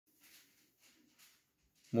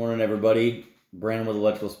Morning, everybody. Brandon with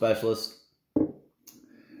Electrical Specialist.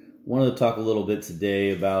 Wanted to talk a little bit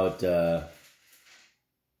today about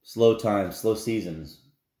slow seasons.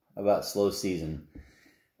 About slow season.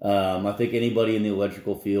 I think anybody in the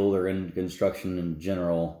electrical field or in construction in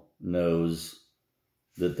general knows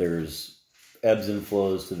that there's ebbs and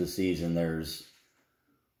flows to the season. There's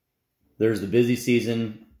the busy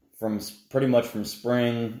season from pretty much from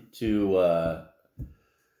spring to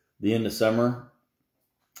the end of summer.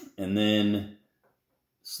 And then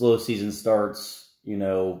slow season starts,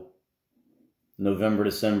 November,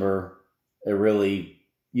 December. It really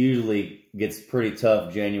usually gets pretty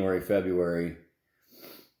tough January, February.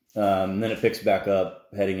 And then it picks back up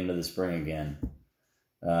heading into the spring again.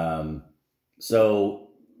 So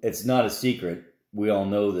it's not a secret. We all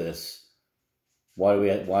know this. Why do we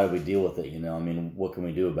deal with it? What can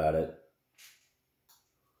we do about it?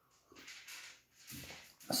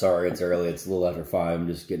 Sorry, it's early. It's a little after 5. I'm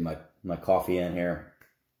just getting my coffee in here.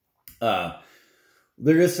 There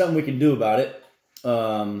is something we can do about it.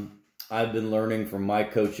 I've been learning from my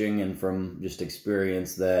coaching and from just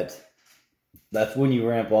experience that's when you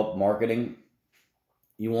ramp up marketing.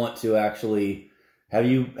 You want to actually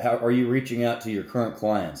are you reaching out to your current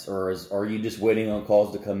clients, or are you just waiting on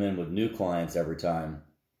calls to come in with new clients every time?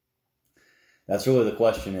 That's really the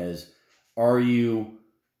question is, are you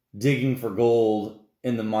digging for gold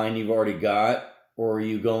in the mine you've already got, or are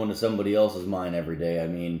you going to somebody else's mine every day?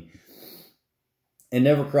 It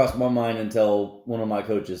never crossed my mind until one of my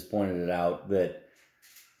coaches pointed it out that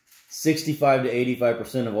 65 to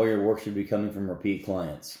 85% of all your work should be coming from repeat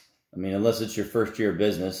clients. Unless it's your first year of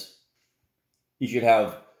business, you should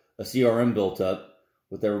have a CRM built up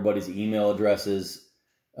with everybody's email addresses,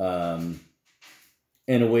 and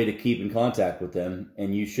a way to keep in contact with them.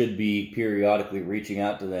 And you should be periodically reaching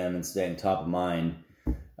out to them and staying top of mind.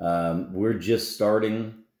 We're just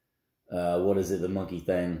starting, what is it, the monkey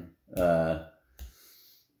thing?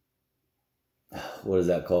 What is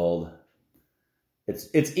that called?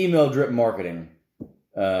 It's email drip marketing.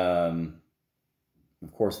 Of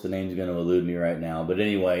course, the name's going to elude me right now. But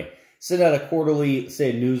anyway, send out a quarterly,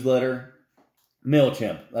 say, newsletter.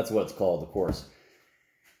 MailChimp, that's what it's called, of course.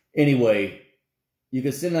 Anyway, you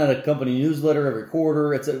can send out a company newsletter every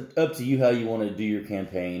quarter. It's up to you how you want to do your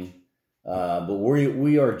campaign. But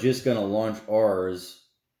we are just going to launch ours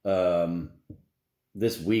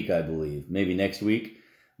this week, I believe. Maybe next week.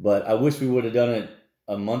 But I wish we would have done it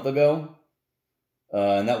a month ago.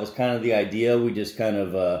 And that was kind of the idea. We just kind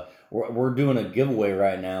of, we're doing a giveaway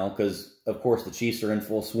right now because, of course, the Chiefs are in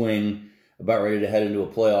full swing, about ready to head into a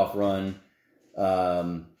playoff run.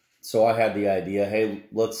 So I had the idea, hey,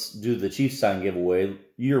 let's do the Chiefs sign giveaway.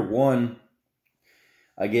 Year 1,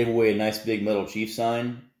 I gave away a nice big metal Chiefs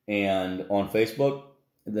sign and on Facebook,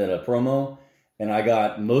 a promo, and I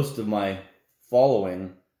got most of my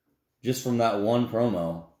following just from that one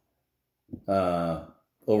promo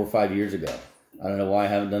over 5 years ago. I don't know why I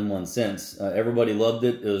haven't done one since. Everybody loved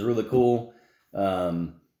it. It was really cool.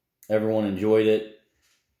 Everyone enjoyed it.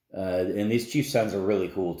 And these Chiefs signs are really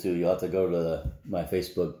cool too. You'll have to go to my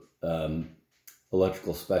Facebook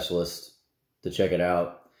Electrical Specialist to check it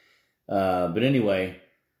out. But anyway,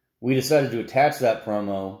 we decided to attach that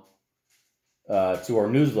promo to our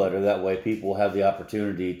newsletter. That way people will have the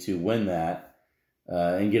opportunity to win that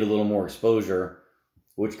and get a little more exposure,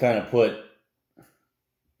 which kind of put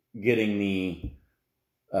getting the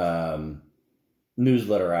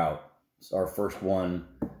newsletter out. It's our first one.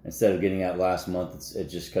 Instead of getting out last month,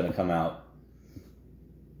 it's just going to come out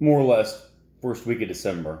more or less first week of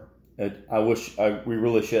December. We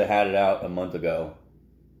really should have had it out a month ago.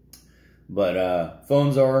 But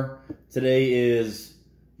today is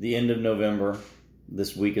the end of November.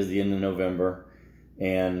 This week is the end of November.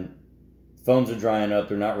 And phones are drying up.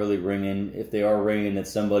 They're not really ringing. If they are ringing,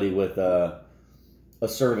 it's somebody with a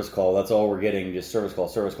service call. That's all we're getting, just service call,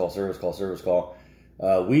 service call, service call, service call.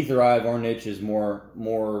 We thrive. Our niche is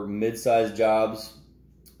more mid-sized jobs.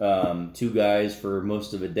 2 guys for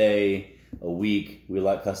most of a day, a week. We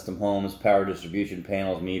like custom homes, power distribution,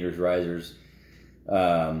 panels, meters, risers.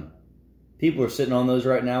 People are sitting on those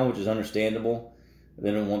right now, which is understandable. They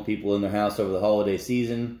don't want people in their house over the holiday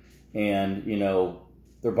season, and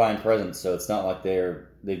they're buying presents, so it's not like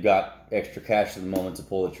they've got extra cash at the moment to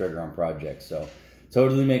pull the trigger on projects. So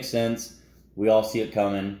totally makes sense. We all see it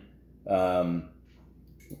coming.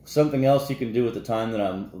 Something else you can do with the time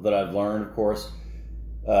that I've learned, of course,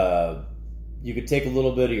 you could take a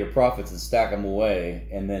little bit of your profits and stack them away,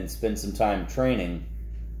 and then spend some time training.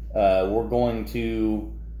 We're going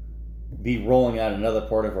to be rolling out another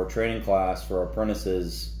part of our training class for our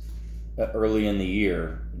apprentices early in the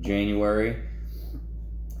year, January.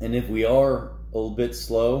 And if we are a little bit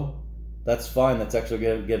slow, that's fine. That's actually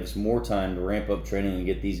going to give us more time to ramp up training and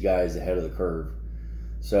get these guys ahead of the curve.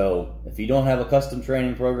 So if you don't have a custom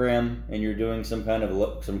training program and you're doing some kind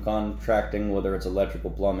of some contracting, whether it's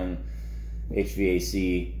electrical, plumbing,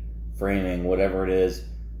 HVAC, framing, whatever it is,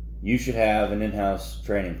 you should have an in-house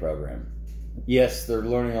training program. Yes, they're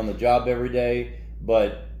learning on the job every day,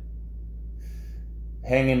 but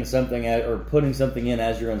hanging something at or putting something in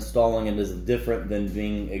as you're installing it is different than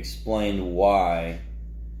being explained why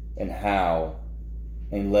and how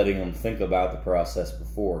and letting them think about the process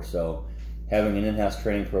before. So having an in-house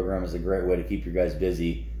training program is a great way to keep your guys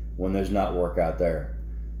busy when there's not work out there.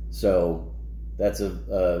 So that's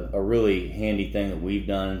a really handy thing that we've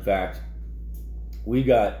done. In fact, we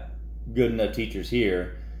got good enough teachers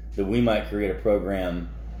here that we might create a program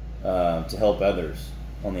to help others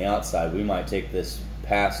on the outside. We might take this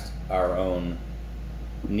past our own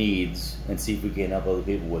needs and see if we can help other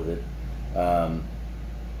people with it.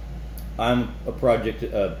 I'm a product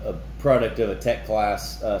of a tech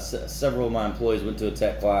class. Several of my employees went to a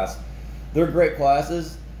tech class. They're great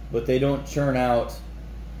classes, but they don't churn out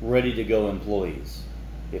ready to go employees,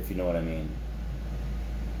 if you know what I mean.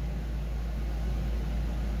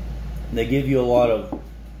 They give you a lot of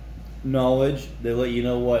knowledge. They let you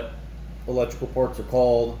know what electrical parts are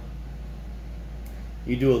called.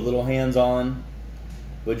 You do a little hands-on,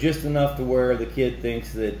 but just enough to where the kid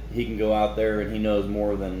thinks that he can go out there and he knows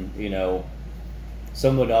more than, you know,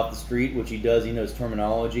 someone off the street, which he does. He knows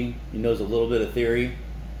terminology. He knows a little bit of theory.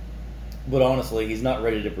 But honestly, he's not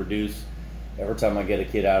ready to produce. Every time I get a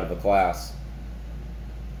kid out of a class,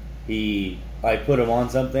 I put him on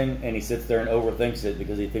something and he sits there and overthinks it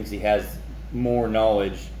because he thinks he has more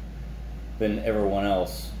knowledge than everyone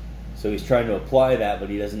else. So he's trying to apply that, but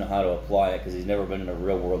he doesn't know how to apply it because he's never been in a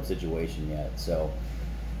real world situation yet. So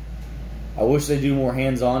I wish they do more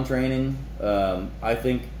hands-on training. I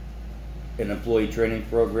think an employee training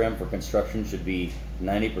program for construction should be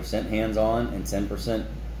 90% hands-on and 10%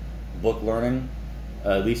 book learning,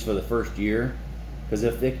 at least for the first year. Because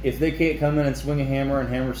if they can't come in and swing a hammer and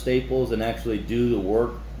hammer staples and actually do the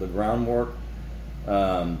work, the groundwork,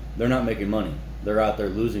 they're not making money. They're out there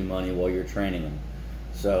losing money while you're training them.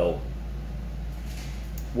 So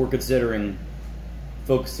we're considering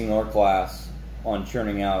focusing our class on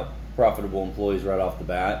churning out profitable employees right off the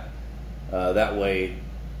bat. That way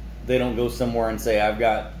they don't go somewhere and say, I've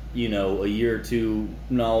got, you know, a year or two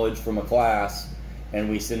knowledge from a class, and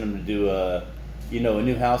we send them to do a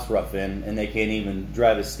new house rough-in, and they can't even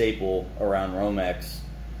drive a staple around Romex.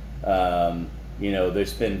 They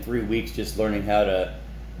spend 3 weeks just learning how to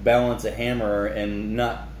balance a hammer and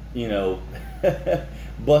not,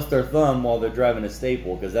 bust their thumb while they're driving a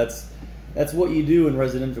staple, because that's what you do in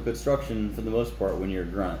residential construction for the most part when you're a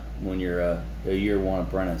grunt, when you're a year one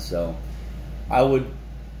apprentice. So I would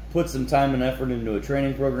put some time and effort into a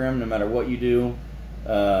training program no matter what you do,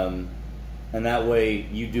 and that way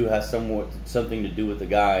you do have something to do with the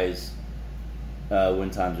guys when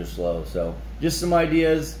times are slow. So just some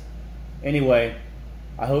ideas. Anyway,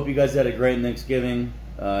 I hope you guys had a great Thanksgiving.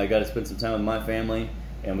 I got to spend some time with my family,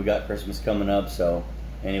 and we got Christmas coming up. So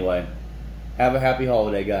anyway, have a happy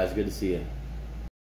holiday, guys. Good to see you.